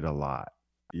heard it a lot.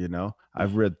 You know,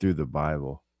 I've read through the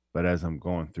Bible, but as I'm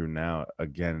going through now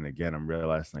again and again, I'm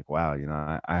realizing like, wow, you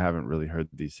know, I haven't really heard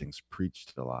these things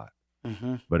preached a lot.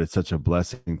 But it's such a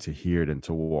blessing to hear it and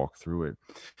to walk through it.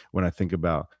 When I think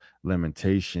about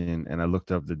lamentation, and I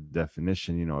looked up the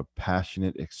definition, you know, a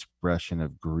passionate expression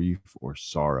of grief or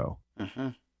sorrow,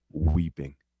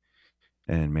 weeping.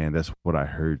 And man, that's what I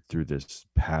heard through this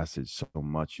passage so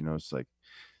much. You know, it's like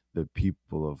the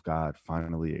people of God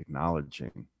finally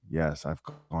acknowledging, yes, I've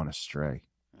gone astray.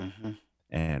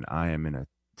 And I am in a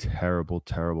terrible,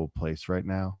 terrible place right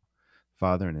now,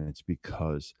 Father. And it's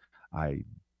because I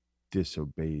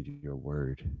disobeyed your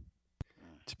word.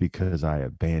 It's because I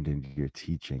abandoned your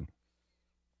teaching.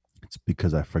 It's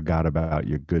because I forgot about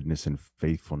your goodness and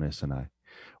faithfulness, and I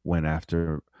went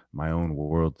after my own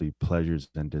worldly pleasures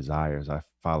and desires. I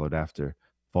followed after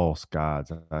false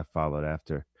gods. I followed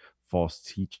after false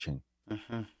teaching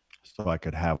so I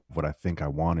could have what I think I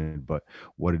wanted. But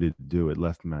what did it do? It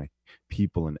left my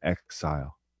people in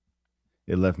exile.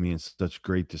 It left me in such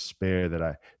great despair that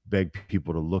I begged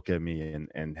people to look at me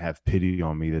and have pity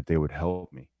on me, that they would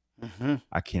help me.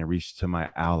 I can't reach to my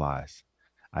allies.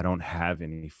 I don't have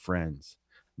any friends.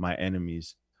 My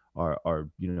enemies are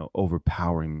you know,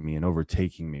 overpowering me and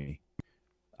overtaking me.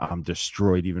 I'm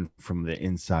destroyed even from the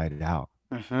inside out.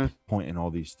 Pointing all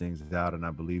these things out. And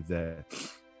I believe that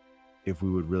if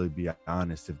we would really be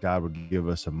honest, if God would give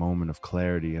us a moment of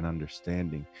clarity and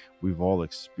understanding, we've all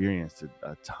experienced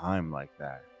a time like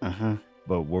that.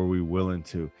 But were we willing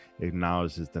to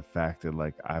acknowledge the fact that,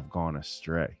 like, I've gone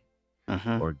astray,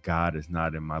 or God is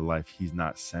not in my life, he's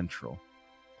not central,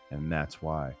 and that's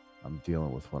why I'm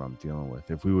dealing with what I'm dealing with.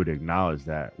 If we would acknowledge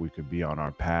that, we could be on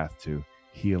our path to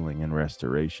healing and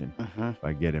restoration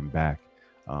by getting back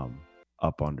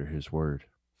up under his word.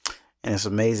 And it's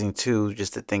amazing too,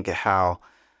 just to think of how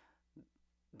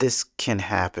this can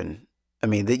happen. I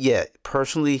mean,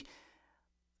 personally,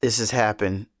 this has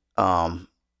happened to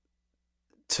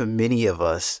many of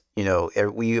us. You know,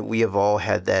 we have all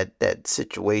had that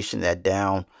situation, that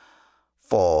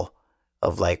downfall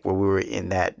of, like, where we were in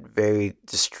that very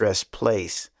distressed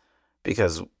place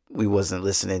because we wasn't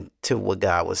listening to what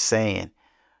God was saying.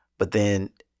 But then,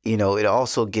 you know, it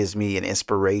also gives me an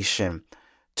inspiration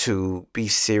to be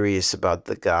serious about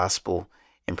the gospel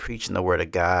and preaching the word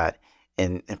of God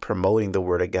and promoting the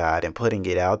word of God and putting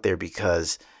it out there,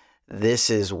 because this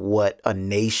is what a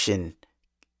nation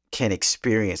can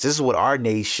experience. This is what our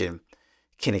nation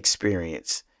can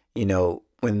experience. You know,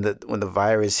 when the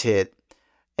virus hit,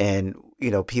 and,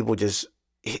 you know, people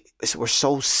we're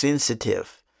so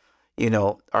sensitive. You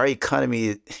know, our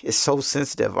economy is so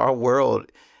sensitive. Our world,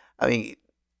 I mean,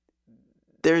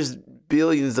 there's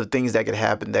billions of things that could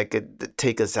happen that could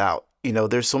take us out. You know,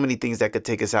 there's so many things that could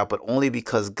take us out, but only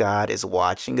because God is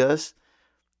watching us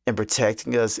and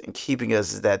protecting us and keeping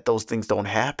us, is that those things don't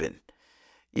happen.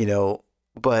 You know,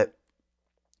 but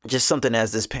just something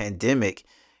as this pandemic,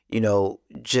 you know,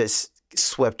 just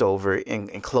swept over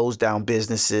and closed down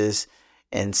businesses,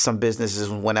 and some businesses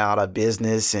went out of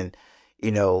business, and,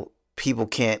 you know, people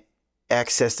can't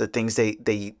access the things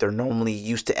they're normally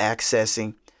used to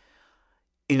accessing.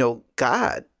 You know,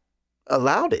 God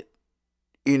allowed it,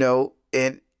 you know,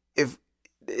 and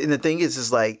the thing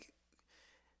is like,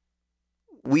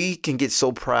 we can get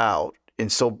so proud, and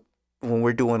so when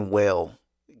we're doing well,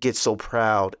 get so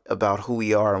proud about who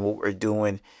we are and what we're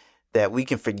doing, that we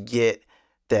can forget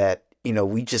that,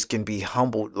 we just can be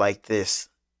humbled like this.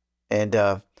 And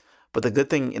but the good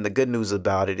thing and the good news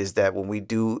about it is that when we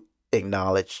do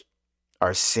acknowledge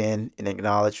our sin and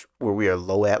acknowledge where we are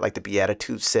low at, like the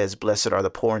Beatitude says, blessed are the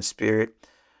poor in spirit,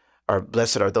 or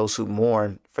blessed are those who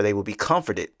mourn, for they will be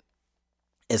comforted.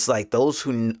 It's like those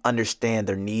who understand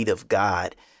their need of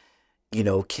God,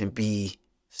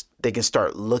 they can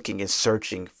start looking and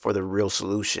searching for the real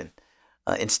solution,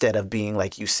 instead of being,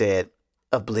 like you said,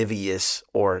 oblivious,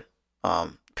 or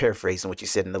paraphrasing what you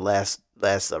said in the last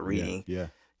reading. Yeah.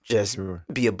 Just Sure.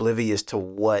 be oblivious to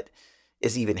what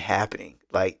is even happening.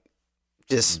 Like,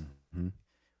 just Mm-hmm.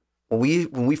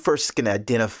 when we first can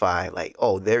identify, like,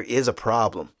 oh, there is a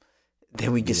problem,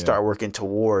 then we can Yeah. start working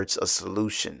towards a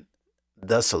solution,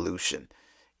 the solution,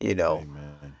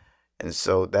 Amen. And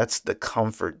so that's the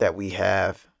comfort that we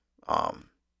have.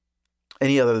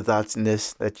 Any other thoughts in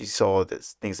this that you saw,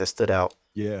 that's things that stood out?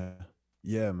 Yeah.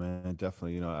 Yeah, man.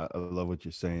 Definitely. I love what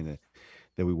you're saying,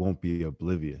 that we won't be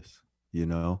oblivious, you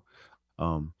know?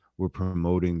 We're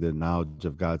promoting the knowledge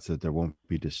of God so that there won't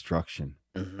be destruction.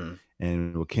 Mm-hmm.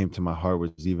 And what came to my heart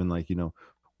was even like,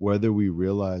 whether we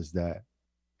realize that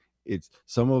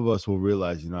some of us will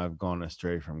realize, I've gone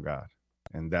astray from God.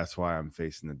 And that's why I'm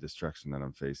facing the destruction that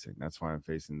I'm facing. That's why I'm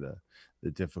facing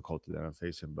the difficulty that I'm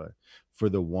facing. But for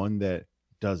the one that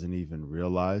doesn't even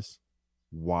realize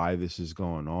why this is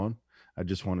going on, I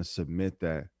just want to submit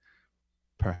that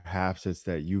perhaps it's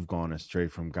that you've gone astray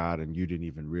from God and you didn't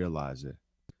even realize it.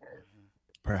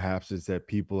 Perhaps it's that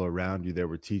people around you that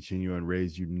were teaching you and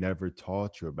raised you never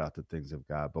taught you about the things of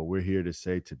God. But we're here to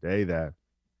say today that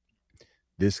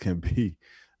this can be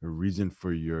a reason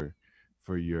for your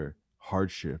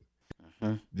hardship.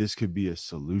 Mm-hmm. This could be a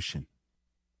solution.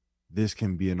 This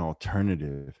can be an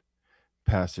alternative.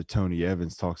 Pastor Tony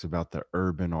Evans talks about the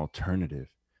urban alternative.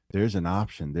 There's an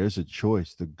option. There's a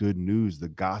choice. The good news, the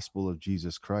gospel of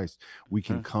Jesus Christ. We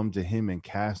can come to him and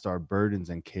cast our burdens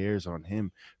and cares on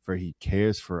him, for he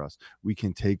cares for us. We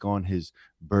can take on his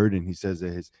burden. He says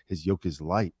that his yoke is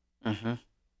light. Mm-hmm.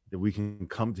 That we can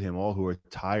come to him, all who are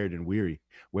tired and weary.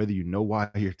 Whether you know why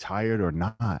you're tired or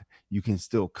not, you can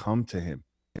still come to him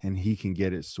and he can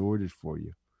get it sorted for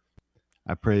you.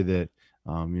 I pray that,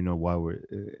 while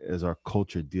as our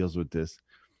culture deals with this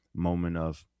moment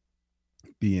of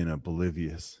being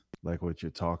oblivious, like what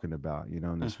you're talking about,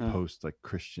 in this post like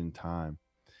Christian time,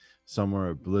 some are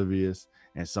oblivious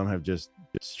and some have just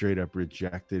straight up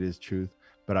rejected his truth.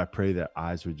 But I pray that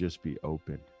eyes would just be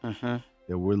open,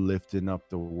 that we're lifting up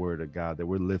the word of God, that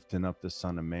we're lifting up the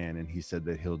Son of Man. And he said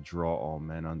that he'll draw all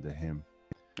men unto him.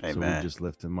 Amen. So we just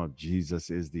lift him up. Jesus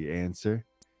is the answer.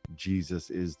 Jesus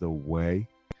is the way,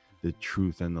 the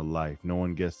truth, and the life. No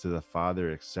one gets to the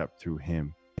Father except through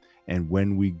him. And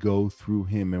when we go through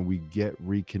him and we get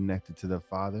reconnected to the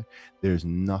Father, there's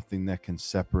nothing that can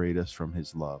separate us from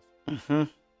his love.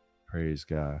 Praise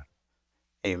God.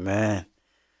 Amen.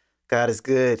 God is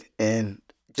good. And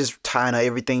just tying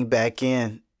everything back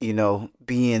in,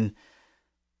 being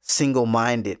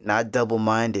single-minded, not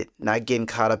double-minded, not getting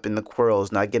caught up in the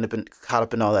quarrels, not getting caught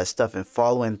up in all that stuff, and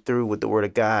following through with the word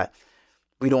of God.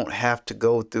 We don't have to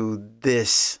go through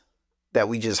this that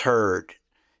we just heard.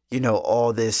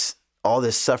 All this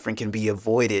suffering can be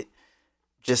avoided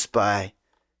just by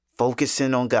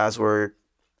focusing on God's word,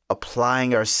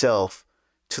 applying ourselves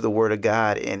to the word of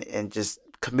God, and just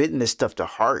committing this stuff to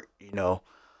heart,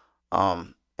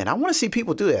 and I want to see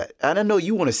people do that. And I know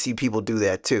you want to see people do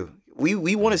that too.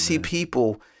 We want to see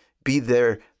people be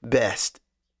their best,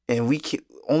 and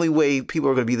only way people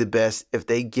are going to be the best if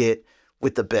they get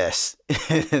with the best,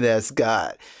 and that's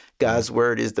God. God's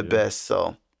word is the best.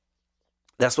 So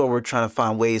that's why we're trying to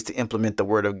find ways to implement the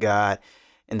word of God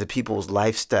into people's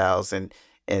lifestyles and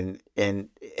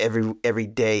every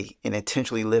day, and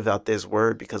intentionally live out this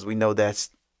word, because we know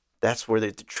that's where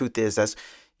the truth is. That's,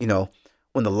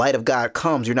 when the light of God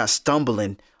comes, you're not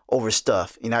stumbling over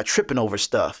stuff. You're not tripping over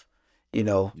stuff,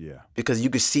 because you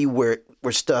can see where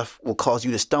stuff will cause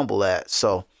you to stumble at.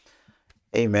 So,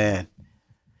 amen.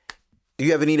 Do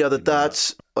you have any other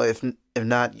thoughts? Or if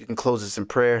not, you can close this in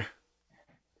prayer.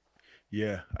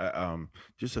 Yeah,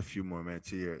 just a few more, man,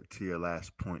 to your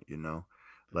last point.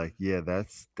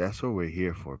 That's what we're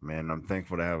here for, man. I'm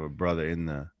thankful to have a brother in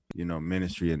the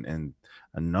ministry, and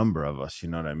a number of us, you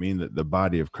know what I mean, the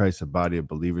body of Christ, a body of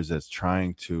believers that's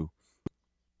trying to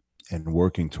and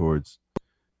working towards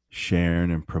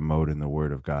sharing and promoting the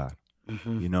word of God.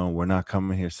 We're not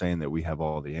coming here saying that we have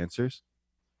all the answers,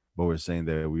 but we're saying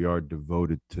that we are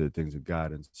devoted to the things of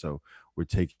God. And so we're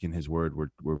taking his word,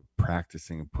 we're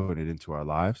practicing and putting it into our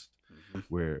lives.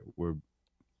 We're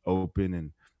open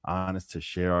and honest to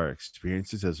share our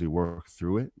experiences as we work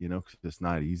through it, you know, because it's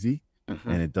not easy Mm-hmm.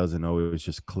 and it doesn't always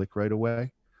just click right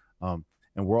away. Um,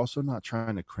 and we're also not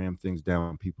trying to cram things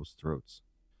down people's throats.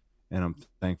 And I'm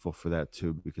thankful for that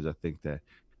too, because I think that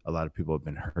a lot of people have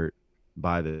been hurt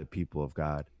by the people of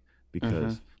God, Mm-hmm.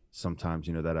 because sometimes,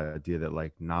 you know, that idea that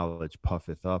like knowledge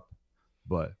puffeth up,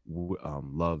 but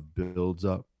love builds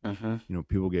up. Mm-hmm. You know,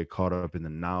 people get caught up in the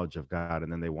knowledge of God and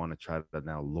then they want to try to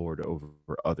now lord over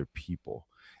other people.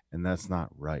 And that's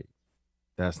not right.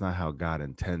 That's not how God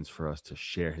intends for us to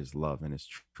share his love and his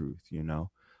truth, you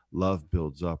know? Love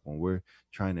builds up when we're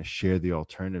trying to share the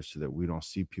alternative so that we don't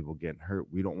see people getting hurt.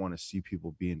 We don't want to see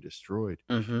people being destroyed.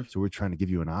 Mm-hmm. So we're trying to give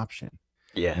you an option.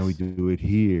 And we Yes. do it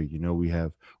here. You know, we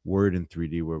have Word in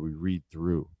 3D where we read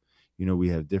through. You know, we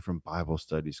have different Bible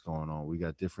studies going on. We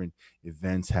got different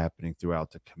events happening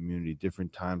throughout the community,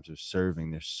 different times of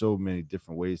serving. There's so many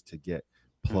different ways to get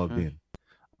plugged Mm-hmm. in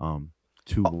um,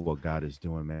 to what God is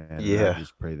doing, man. And I Yeah.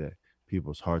 just pray that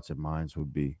people's hearts and minds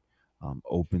would be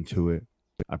open to it.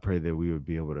 I pray that we would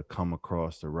be able to come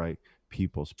across the right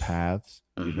people's paths,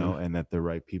 you Mm-hmm. know, and that the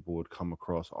right people would come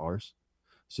across ours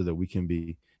so that we can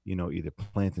be, you know, either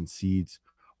planting seeds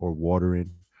or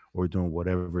watering or doing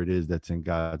whatever it is that's in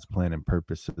God's plan and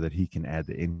purpose so that he can add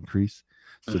the increase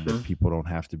so Mm-hmm. that people don't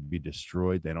have to be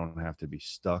destroyed. They don't have to be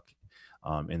stuck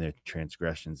in their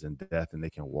transgressions and death, and they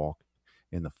can walk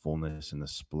in the fullness and the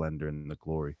splendor and the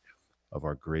glory of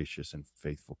our gracious and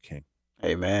faithful King.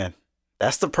 Amen.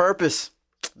 That's the purpose.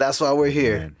 That's why we're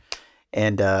here. Amen.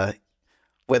 And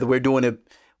whether we're doing it,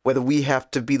 whether we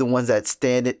have to be the ones that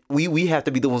stand it, we have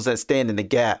to be the ones that stand in the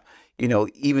gap. You know,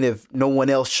 even if no one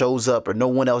else shows up or no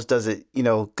one else does it, you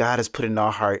know, God has put in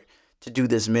our heart to do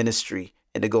this ministry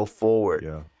and to go forward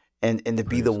Yeah. and to be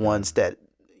Praise the God. ones that,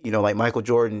 you know, like Michael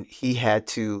Jordan, he had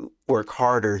to work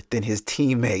harder than his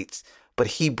teammates, but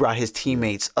he brought his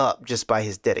teammates up just by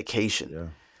his dedication. Yeah.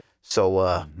 So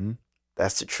Mhm.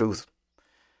 that's the truth.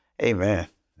 Amen.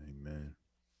 Amen.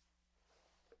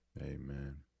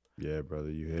 Amen. Yeah, brother,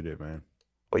 you hit it, man.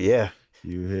 Well, yeah.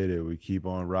 You hit it. We keep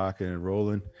on rocking and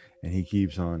rolling, and he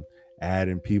keeps on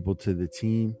adding people to the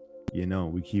team. You know,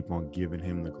 we keep on giving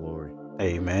him the glory.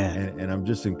 Amen. And I'm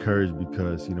just encouraged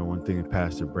because, you know, one thing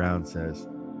Pastor Brown says,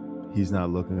 he's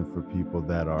not looking for people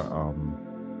that are,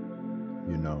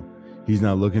 you know, he's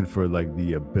not looking for like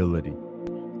the ability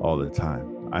all the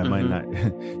time. I might not,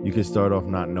 you can start off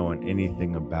not knowing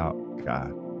anything about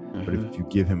God, but if you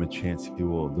give him a chance, he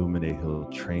will illuminate, he'll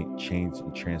change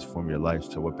and transform your life.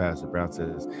 So what Pastor Brown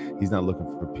says, he's not looking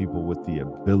for people with the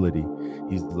ability,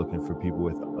 he's looking for people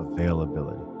with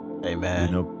availability. Amen.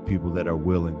 You know, people that are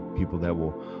willing, people that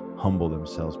will humble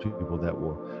themselves, people that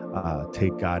will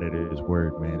take God at his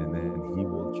word, man, and then he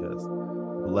will just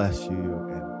bless you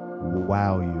and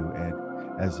wow you. And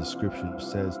as the scripture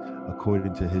says,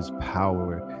 according to his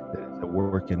power that is at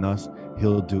work in us,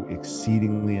 he'll do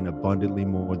exceedingly and abundantly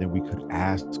more than we could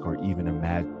ask or even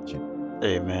imagine.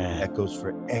 Amen. That goes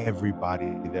for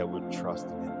everybody that would trust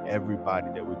in him,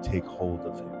 everybody that would take hold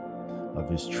of him, of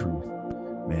his truth.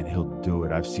 Man, he'll do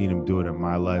it. I've seen him do it in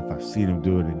my life. I've seen him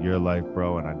do it in your life,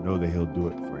 bro. And I know that he'll do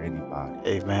it for anybody.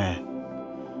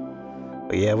 Amen.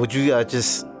 But yeah, would you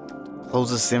just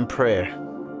close us in prayer?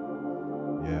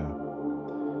 Yeah.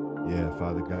 Yeah,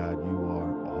 Father God, you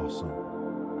are awesome.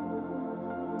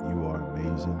 You are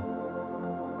amazing.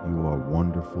 You are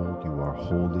wonderful. You are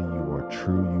holy. You are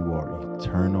true. You are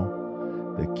eternal.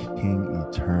 The King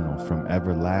eternal, from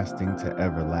everlasting to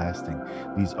everlasting.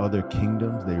 These other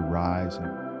kingdoms, they rise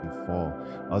and fall.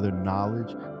 Other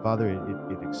knowledge, Father,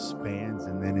 it expands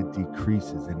and then it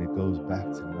decreases and it goes back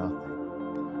to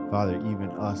nothing. Father,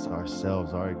 even us,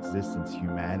 ourselves, our existence,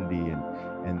 humanity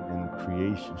and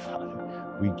creation,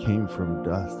 Father, we came from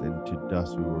dust and to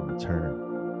dust we will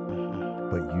return.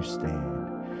 But you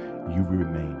stand, you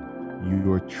remain,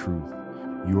 your truth,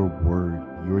 your word,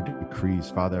 your decrees.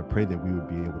 Father, I pray that we would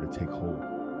be able to take hold.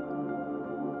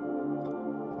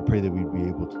 I pray that we'd be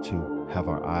able to have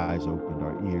our eyes opened,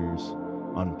 our ears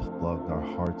unplugged, our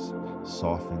hearts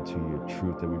softened to your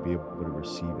truth, that we'd be able to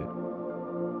receive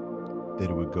it, that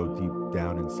it would go deep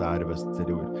down inside of us, that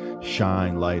it would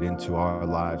shine light into our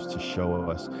lives to show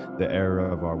us the error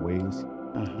of our ways.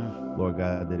 Lord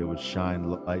God, that it would shine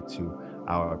light to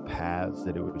our paths,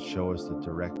 that it would show us the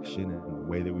direction and the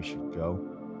way that we should go.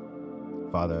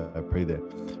 Father, I pray that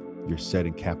you're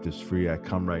setting captives free. I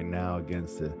come right now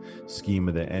against the scheme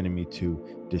of the enemy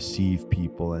to deceive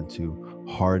people and to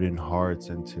harden hearts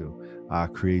and to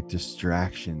create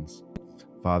distractions,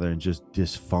 Father, and just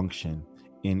dysfunction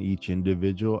in each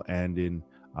individual and in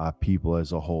people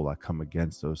as a whole. I come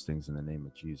against those things in the name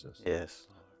of Jesus. Yes.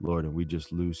 Lord, and we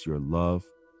just loose your love.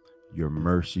 your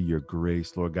mercy, your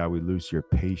grace. Lord God, we loose your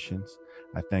patience.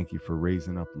 I thank you for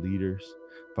raising up leaders,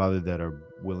 Father, that are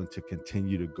willing to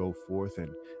continue to go forth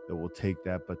and that will take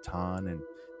that baton and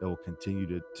that will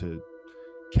continue to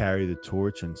carry the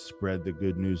torch and spread the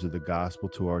good news of the gospel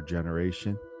to our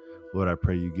generation. Lord, I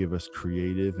pray you give us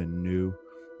creative and new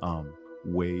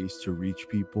ways to reach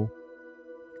people,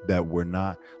 that we're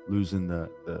not losing the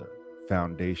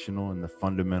foundational and the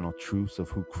fundamental truths of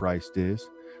who Christ is,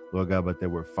 Lord God, but that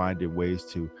we're finding ways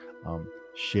to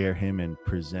share him and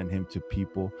present him to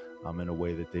people in a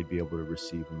way that they'd be able to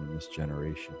receive him in this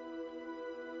generation.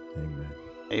 Amen.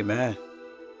 Amen.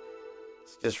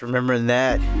 Just remembering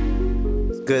that.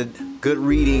 It's good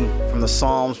reading from the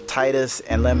Psalms, Titus,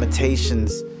 and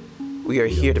Lamentations. We are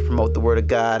here to promote the word of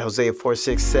God. Hosea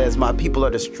 4:6 says, my people are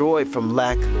destroyed from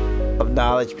lack of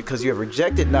knowledge. Because you have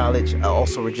rejected knowledge, I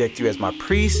also reject you as my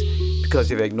priest. Because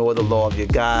you have ignored the law of your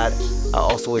God, I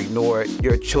also ignore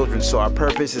your children. So our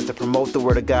purpose is to promote the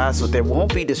word of God so there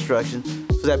won't be destruction,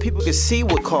 so that people can see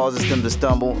what causes them to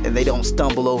stumble and they don't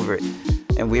stumble over it.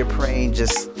 And we're praying,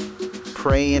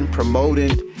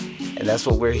 promoting, and that's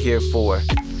what we're here for.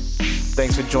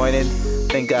 Thanks for joining.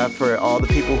 Thank God for all the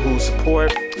people who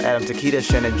support. Adam Takita,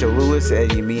 Shannon Joe Lewis,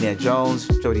 Eddie Amina Jones,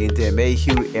 Jody and Dan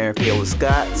Mayhew, Aaron Piola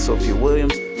Scott, Sophia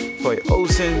Williams, Troy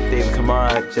Olsen, David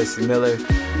Kamara, Jesse Miller,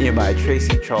 Nehemiah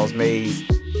Tracy, Charles Mays,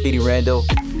 Katie Randall,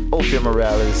 Ophir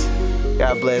Morales.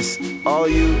 God bless all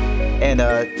of you. And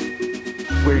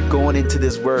we're going into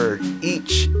this word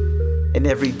each and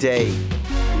every day,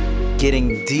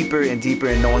 getting deeper and deeper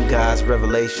in knowing God's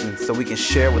revelation so we can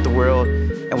share it with the world.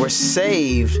 And we're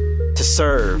saved to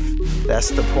serve. That's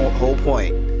the whole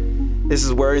point. This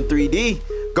is Word in 3D.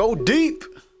 Go deep.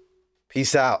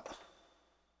 Peace out.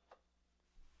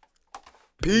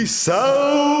 Peace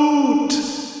out.